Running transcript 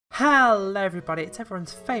Hello everybody, it's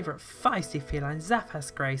everyone's favourite feisty feline,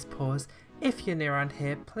 Xephas Gracepaws. If you're new around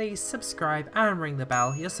here, please subscribe and ring the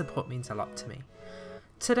bell, your support means a lot to me.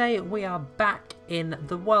 Today we are back in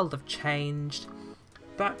the world of Changed,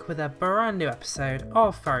 back with a brand new episode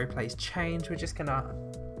of Furry Plays Changed. We're just gonna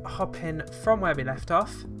hop in from where we left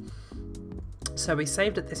off. So we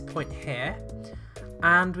saved at this point here,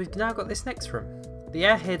 and we've now got this next room. The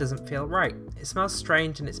air here doesn't feel right, it smells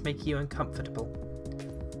strange and it's making you uncomfortable.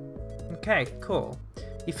 Okay, cool.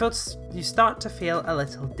 You start to feel a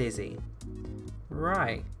little dizzy.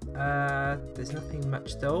 Right. There's nothing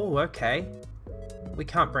much though. Oh, okay. We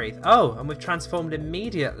can't breathe. Oh, and we've transformed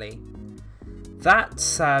immediately.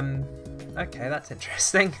 That's okay, that's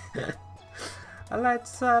interesting.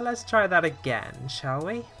 Let's try that again, shall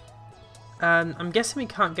we? I'm guessing we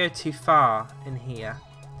can't go too far in here.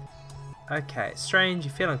 Okay, it's strange,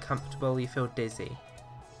 you feel uncomfortable, you feel dizzy.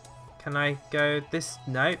 Can I go this?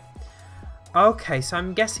 No. Okay, so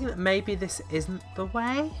I'm guessing that maybe this isn't the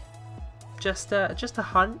way. Just a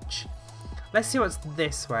hunch. Let's see what's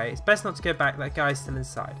this way. It's best not to go back. That guy's still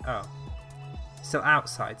inside. Oh, still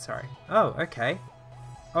outside. Sorry. Oh, okay.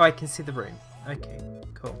 Oh, I can see the room. Okay,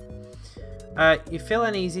 cool. You feel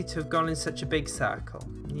uneasy to have gone in such a big circle.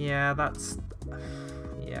 Yeah, that's.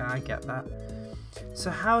 Yeah, I get that. So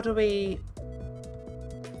how do we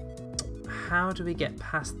get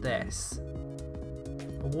past this?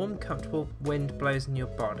 A warm, comfortable wind blows in your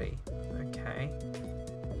body. Okay.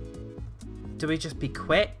 Do we just be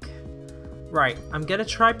quick? Right, I'm going to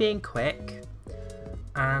try being quick.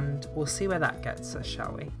 And we'll see where that gets us,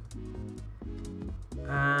 shall we?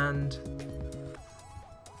 And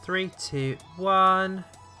 3, 2, 1. You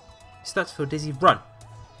start to feel dizzy. Run!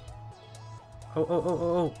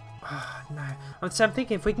 Oh, no. So I'm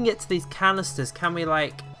thinking if we can get to these canisters, can we,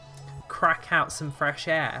 like, crack out some fresh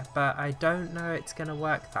air? But I don't know it's going to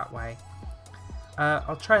work that way.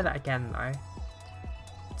 I'll try that again though.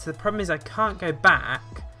 So the problem is I can't go back,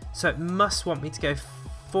 so it must want me to go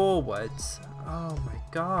forwards. Oh my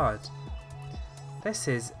god. This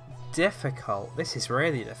is difficult. This is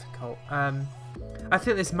really difficult. I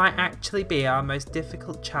think this might actually be our most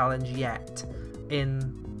difficult challenge yet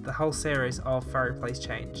in the whole series of Furry Plays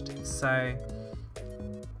Changed. So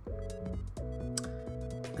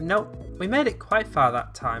nope, we made it quite far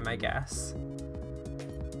that time, I guess.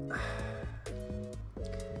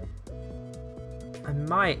 I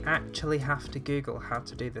might actually have to Google how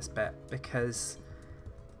to do this bit because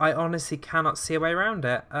I honestly cannot see a way around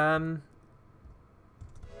it.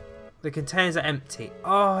 The containers are empty.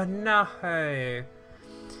 Oh no!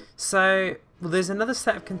 So, well, there's another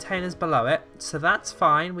set of containers below it, so that's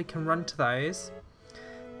fine. We can run to those.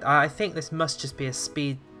 I think this must just be a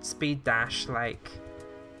speed dash, like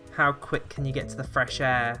how quick can you get to the fresh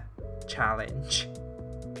air challenge.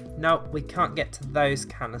 Nope, we can't get to those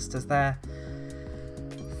canisters. They're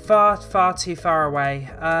far too far away.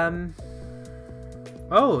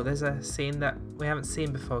 Oh, there's a scene that we haven't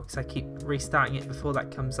seen before because I keep restarting it before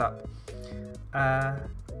that comes up. Fair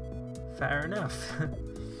enough.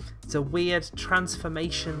 It's a weird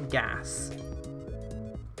transformation gas.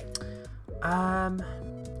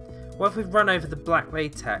 What if we run over the black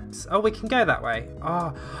latex? Oh, we can go that way.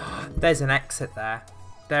 Oh, there's an exit there.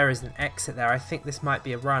 There is an exit there. I think this might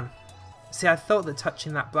be a run. See, I thought that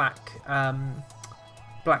touching that black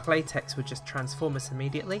latex would just transform us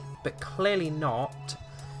immediately, but clearly not.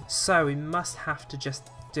 So we must have to just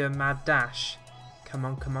do a mad dash. Come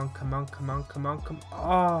on, come on, come on, come on, come on, come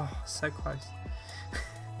on. Oh, so close.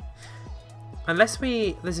 Unless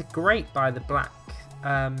there's a grate by the black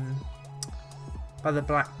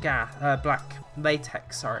black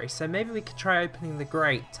latex, sorry. So maybe we could try opening the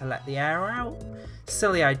grate to let the air out.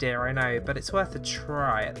 Silly idea, I know, but it's worth a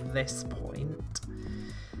try at this point.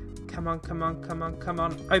 Come on, come on, come on, come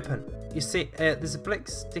on. Open. You see, there's a black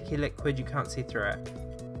sticky liquid, you can't see through it.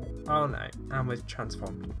 Oh no, and we've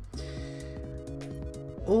transformed.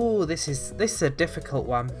 Oh, this is a difficult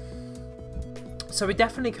one. So we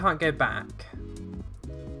definitely can't go back.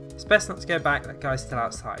 It's best not to go back, that guy's still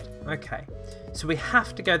outside. Okay, so we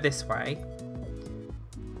have to go this way.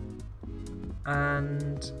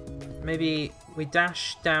 And maybe we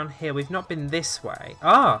dash down here. We've not been this way.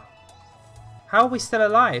 Ah! How are we still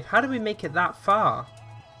alive? How did we make it that far?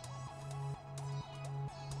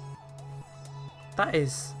 That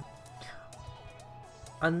is...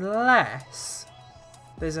 Unless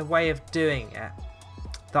there's a way of doing it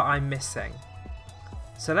that I'm missing.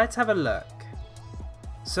 So let's have a look.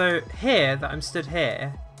 So here, that I'm stood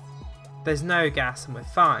here, there's no gas and we're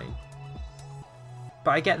fine.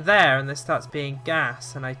 But I get there and there starts being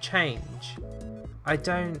gas and I change. I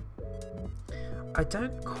don't... I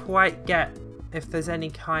don't quite get if there's any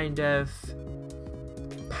kind of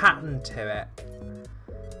pattern to it.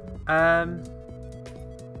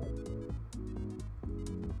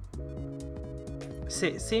 See,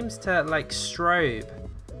 it seems to like strobe,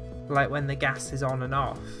 like when the gas is on and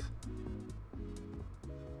off.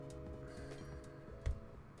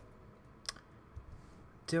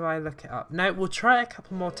 Do I look it up? No, we'll try it a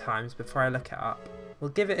couple more times before I look it up.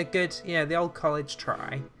 We'll give it a good, you know, the old college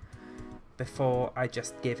try before I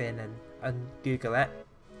just give in and Google it.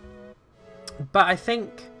 But I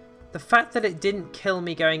think the fact that it didn't kill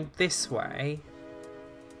me going this way,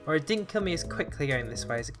 or it didn't kill me as quickly going this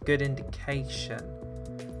way, is a good indication.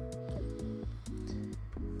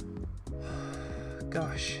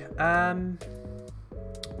 Gosh. I'll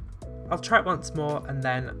try it once more and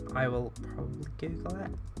then I will probably Google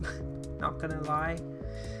it. Not gonna lie.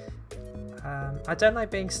 I don't like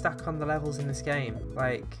being stuck on the levels in this game.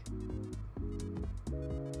 Like,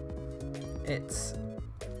 it's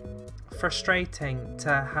frustrating to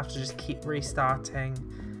have to just keep restarting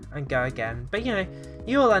and go again. But you know,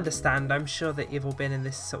 you all understand. I'm sure that you've all been in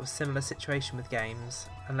this sort of similar situation with games,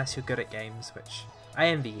 unless you're good at games, which I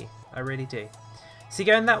envy you. I really do. See,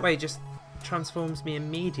 going that way just transforms me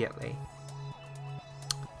immediately.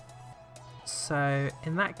 So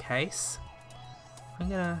in that case, I'm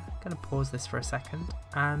gonna pause this for a second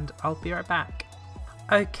and I'll be right back.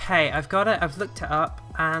 Okay, I've got it, I've looked it up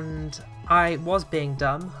and I was being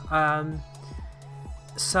dumb.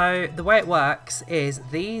 So the way it works is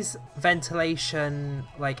these ventilation,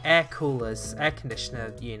 like air coolers, air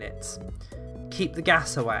conditioner units, keep the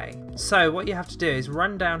gas away. So what you have to do is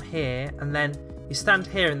run down here and then you stand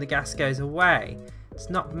here and the gas goes away. It's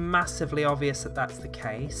not massively obvious that that's the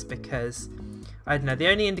case because, I don't know, the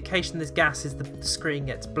only indication there's gas is the screen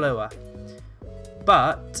gets bluer.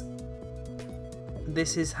 But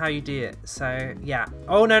this is how you do it. So yeah.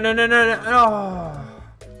 Oh no. Oh.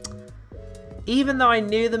 Even though I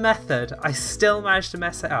knew the method, I still managed to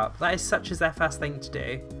mess it up. That is such a Xephas thing to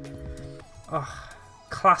do. Oh,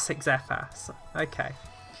 classic Xephas. Okay.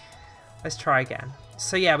 Let's try again.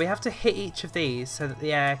 So yeah, we have to hit each of these so that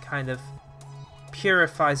the air kind of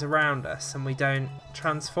purifies around us and we don't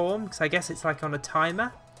transform, because I guess it's like on a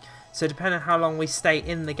timer. So depending on how long we stay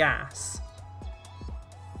in the gas.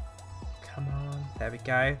 Come on. There we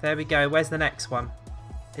go. There we go. Where's the next one?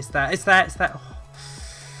 It's there. It's there. It's there.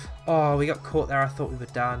 Oh, we got caught there. I thought we were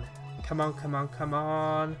done. Come on, come on, come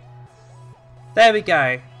on. There we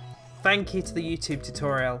go. Thank you to the YouTube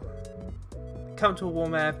tutorial. Come to a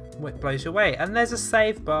warm air, it blows you away. And there's a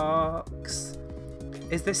save box.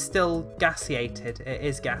 Is this still gasiated? It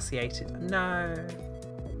is gasiated. No,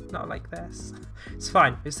 not like this. It's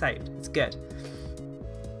fine, we've saved. It's good.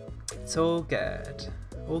 It's all good.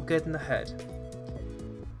 All good in the hood.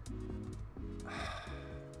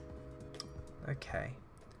 Okay.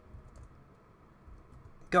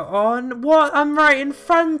 Go on. What? I'm right in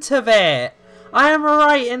front of it. I am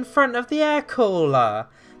right in front of the air cooler.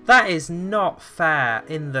 That is not fair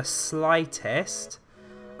in the slightest.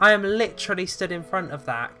 I am literally stood in front of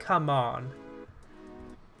that. Come on.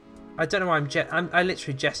 I don't know why I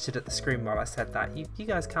literally gestured at the screen while I said that. You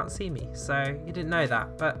guys can't see me, so you didn't know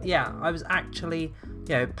that. But yeah, I was actually,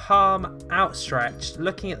 you know, palm outstretched,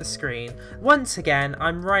 looking at the screen. Once again,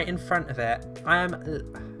 I'm right in front of it. I am...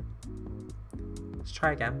 Let's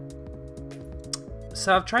try again.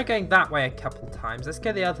 So I've tried going that way a couple times. Let's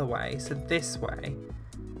go the other way. So this way.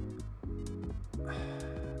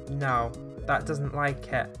 No, that doesn't like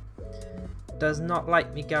it. Does not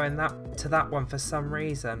like me going to that one for some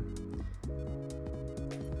reason.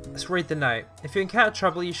 Let's read the note. If you encounter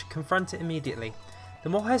trouble, you should confront it immediately. The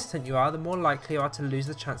more hesitant you are, the more likely you are to lose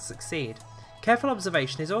the chance to succeed. Careful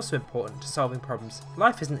observation is also important to solving problems.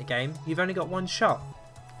 Life isn't a game. You've only got one shot.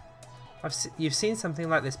 You've seen something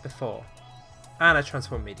like this before. And I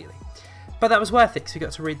transform immediately. But that was worth it because we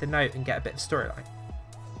got to read the note and get a bit of storyline.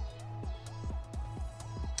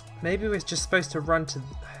 Maybe we're just supposed to run to...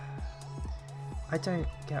 I don't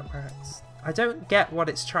get where it's... I don't get what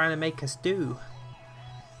it's trying to make us do.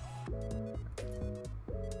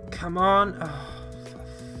 Come on.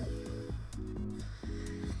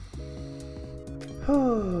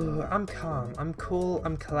 Oh. I'm calm. I'm cool.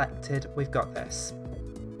 I'm collected. We've got this.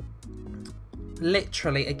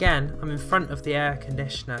 Literally, again, I'm in front of the air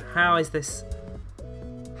conditioner. How is this...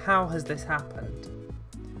 How has this happened?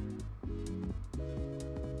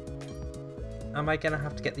 Am I going to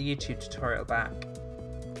have to get the YouTube tutorial back?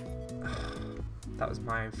 That was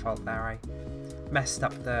my own fault there. I messed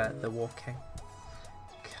up the walking.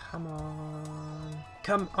 Come on.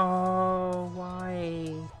 Come on.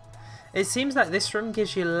 Why? It seems like this room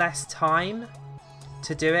gives you less time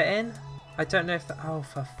to do it in. I don't know if that, oh,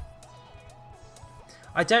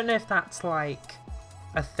 I don't know if that's like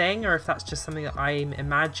a thing or if that's just something that I'm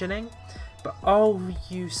imagining. But oh,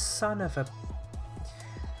 you son of a...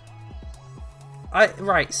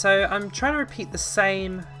 Right, so I'm trying to repeat the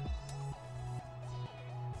same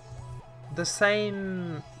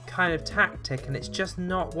kind of tactic, and it's just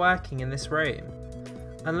not working in this room.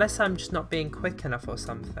 Unless I'm just not being quick enough or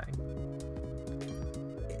something.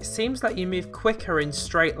 It seems like you move quicker in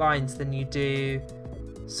straight lines than you do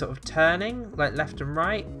sort of turning, like left and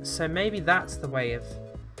right. So maybe that's the way of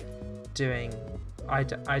doing... I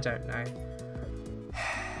don't know.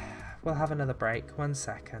 We'll have another break. 1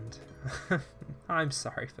 second. I'm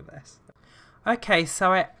sorry for this. Okay,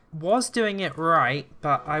 so I was doing it right,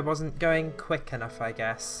 but I wasn't going quick enough, I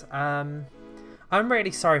guess. I'm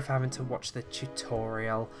really sorry for having to watch the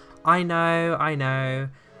tutorial. I know.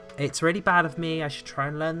 It's really bad of me. I should try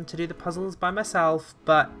and learn to do the puzzles by myself,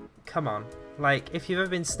 but come on. Like, if you've ever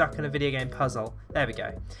been stuck in a video game puzzle, there we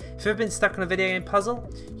go. If you've ever been stuck in a video game puzzle,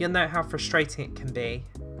 you'll know how frustrating it can be.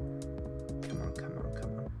 Come on.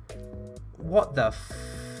 What the f...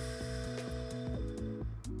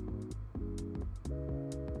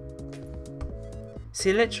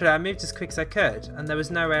 See, literally, I moved as quick as I could, and there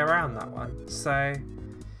was no way around that one, so...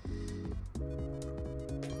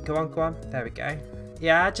 Go on. There we go.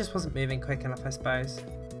 Yeah, I just wasn't moving quick enough, I suppose.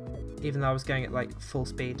 Even though I was going at, like, full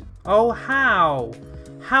speed. Oh, how?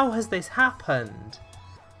 How has this happened?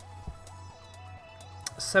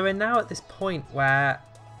 So we're now at this point where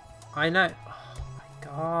I know... Oh, my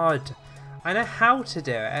God. I know how to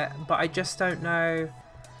do it, but I just don't know...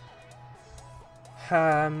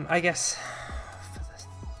 I guess...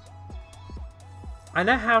 I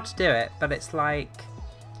know how to do it, but it's like...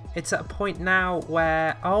 It's at a point now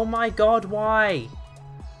where... Oh my God, why?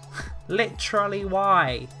 Literally,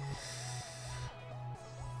 why?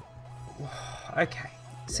 Okay.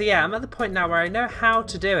 So yeah, I'm at the point now where I know how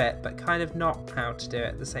to do it, but kind of not how to do it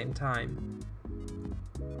at the same time.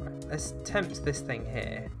 Right, let's attempt this thing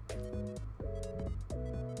here.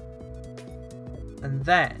 And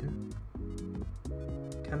then...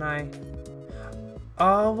 Can I...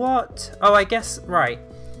 Oh, what? Oh, I guess... Right.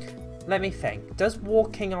 Let me think. Does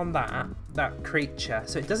walking on that creature...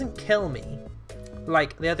 So it doesn't kill me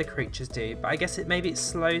like the other creatures do, but I guess maybe it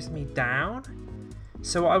slows me down.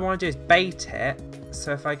 So what I want to do is bait it.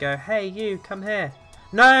 So if I go, hey, you, come here.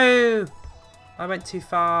 No! I went too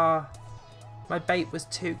far. My bait was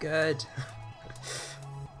too good.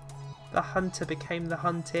 The hunter became the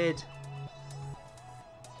hunted.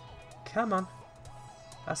 Come on.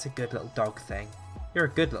 That's a good little dog thing. You're a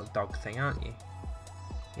good little dog thing, aren't you?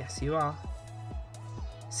 Yes, you are.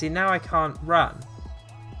 See, now I can't run.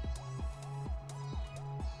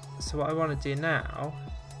 So what I want to do now,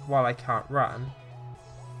 while I can't run...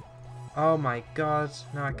 Oh my God,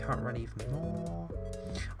 now I can't run even more.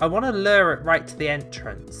 I want to lure it right to the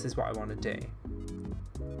entrance, is what I want to do.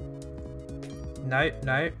 No,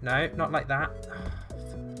 not like that.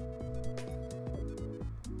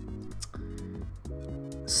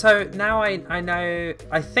 So now I know,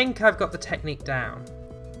 I think I've got the technique down,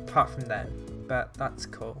 apart from then, but that's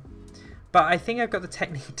cool. But I think I've got the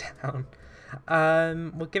technique down.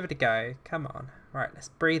 We'll give it a go. Come on. Right, let's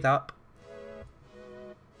breathe up.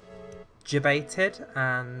 Debated,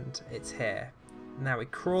 and it's here. Now we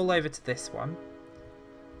crawl over to this one,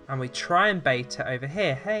 and we try and bait it over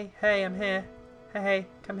here. Hey, I'm here. Hey,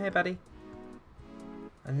 come here, buddy.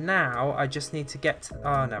 And now I just need to get to...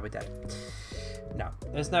 Oh, no, we're dead. No,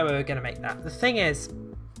 there's no way we're going to make that. The thing is,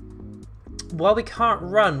 while we can't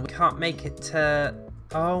run, we can't make it to...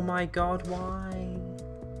 Oh my God, why?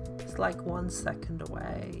 It's like 1 second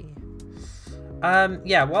away.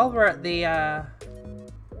 Yeah, while we're at the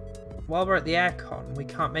aircon, we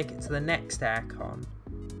can't make it to the next aircon.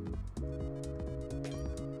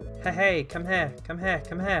 Hey, come here.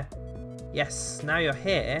 Yes, now you're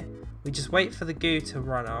here. We just wait for the goo to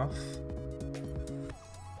run off.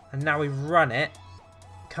 And now we run it.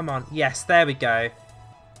 Come on. Yes, there we go.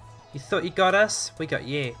 You thought you got us? We got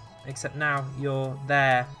you. Except now you're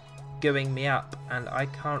there gooing me up and I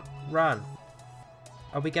can't run.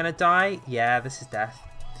 Are we going to die? Yeah, this is death.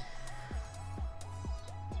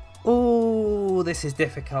 Ooh, this is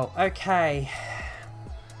difficult. Okay.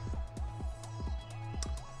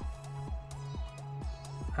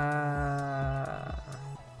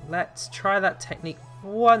 Let's try that technique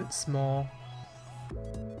once more.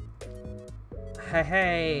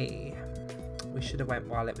 Hey. We should have went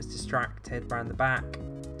while it was distracted round the back.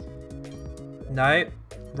 No.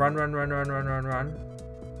 Run.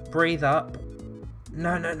 Breathe up.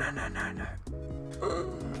 No.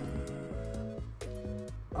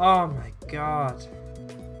 Oh my god.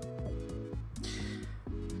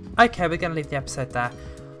 Okay, we're going to leave the episode there.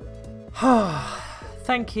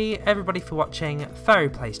 Thank you everybody for watching Furry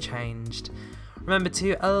Plays Changed. Remember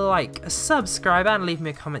to like, subscribe and leave me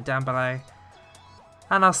a comment down below.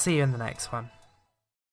 And I'll see you in the next one.